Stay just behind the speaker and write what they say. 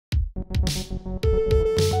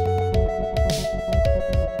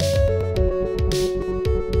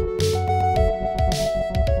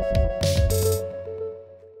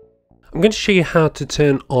I'm going to show you how to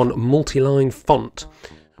turn on MultiLine Font,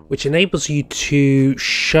 which enables you to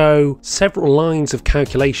show several lines of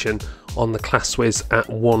calculation on the Classwiz at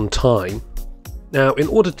one time. Now, in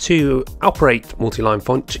order to operate MultiLine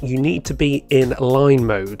Font, you need to be in line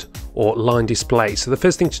mode or line display. So the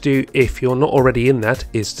first thing to do, if you're not already in that,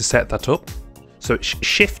 is to set that up. So it's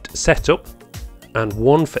Shift Setup and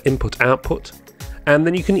 1 for Input Output. And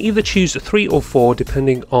then you can either choose 3 or 4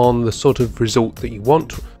 depending on the sort of result that you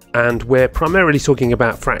want. And we're primarily talking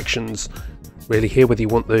about fractions really here, whether you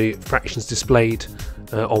want the fractions displayed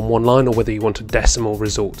on one line or whether you want a decimal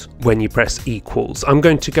result when you press equals. I'm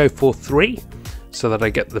going to go for 3 so that I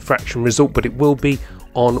get the fraction result, but it will be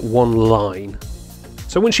on one line.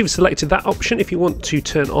 So once you've selected that option, if you want to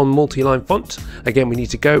turn on MultiLine Font, again we need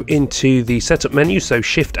to go into the setup menu, so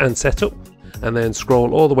Shift and Setup, and then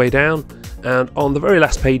scroll all the way down, and on the very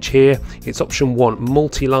last page here it's option 1,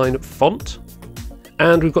 MultiLine Font.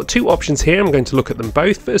 And we've got 2 options here. I'm going to look at them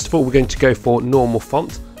both. First of all, we're going to go for normal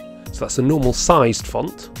font. So that's a normal sized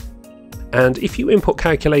font. And if you input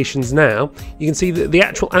calculations now, you can see that the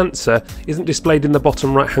actual answer isn't displayed in the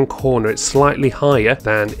bottom right hand corner. It's slightly higher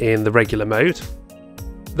than in the regular mode.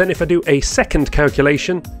 Then if I do a second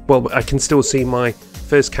calculation, well, I can still see my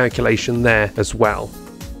first calculation there as well.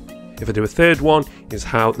 If I do a third one, is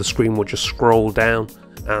how the screen will just scroll down,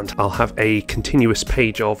 and I'll have a continuous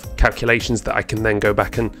page of calculations that I can then go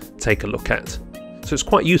back and take a look at. So it's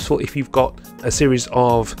quite useful if you've got a series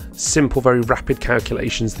of simple, very rapid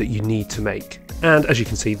calculations that you need to make. And as you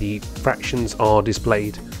can see, the fractions are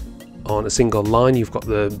displayed on a single line. You've got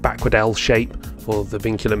the backward L shape for the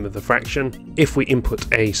vinculum of the fraction. If we input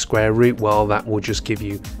a square root, well, that will just give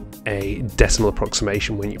you a decimal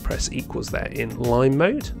approximation when you press equals there in line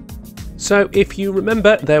mode. So if you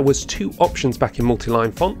remember, there was 2 options back in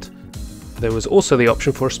MultiLine Font. There was also the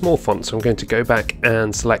option for a small font, so I'm going to go back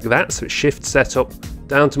and select that. So it's Shift Setup,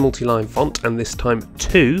 down to MultiLine Font, and this time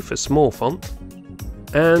 2 for small font.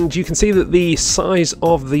 And you can see that the size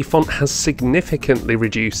of the font has significantly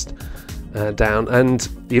reduced down, and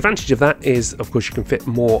the advantage of that is, of course, you can fit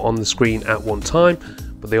more on the screen at one time,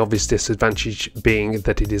 but the obvious disadvantage being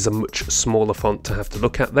that it is a much smaller font to have to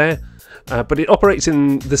look at there. But it operates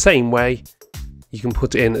in the same way. You can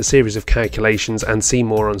put in a series of calculations and see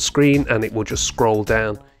more on screen, and it will just scroll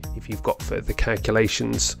down if you've got further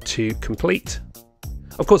calculations to complete.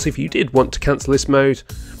 Of course, if you did want to cancel this mode,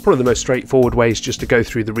 probably the most straightforward way is just to go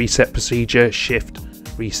through the reset procedure, Shift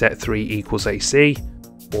Reset 3 equals AC,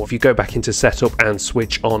 or if you go back into Setup and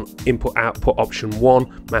switch on Input Output option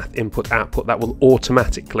 1, Math Input Output, that will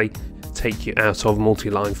automatically take you out of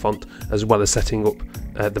MultiLine Font, as well as setting up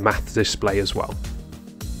the math display as well.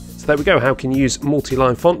 So there we go, how can you use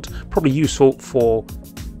MultiLine Font. Probably useful for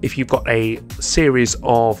if you've got a series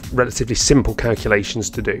of relatively simple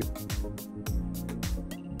calculations to do.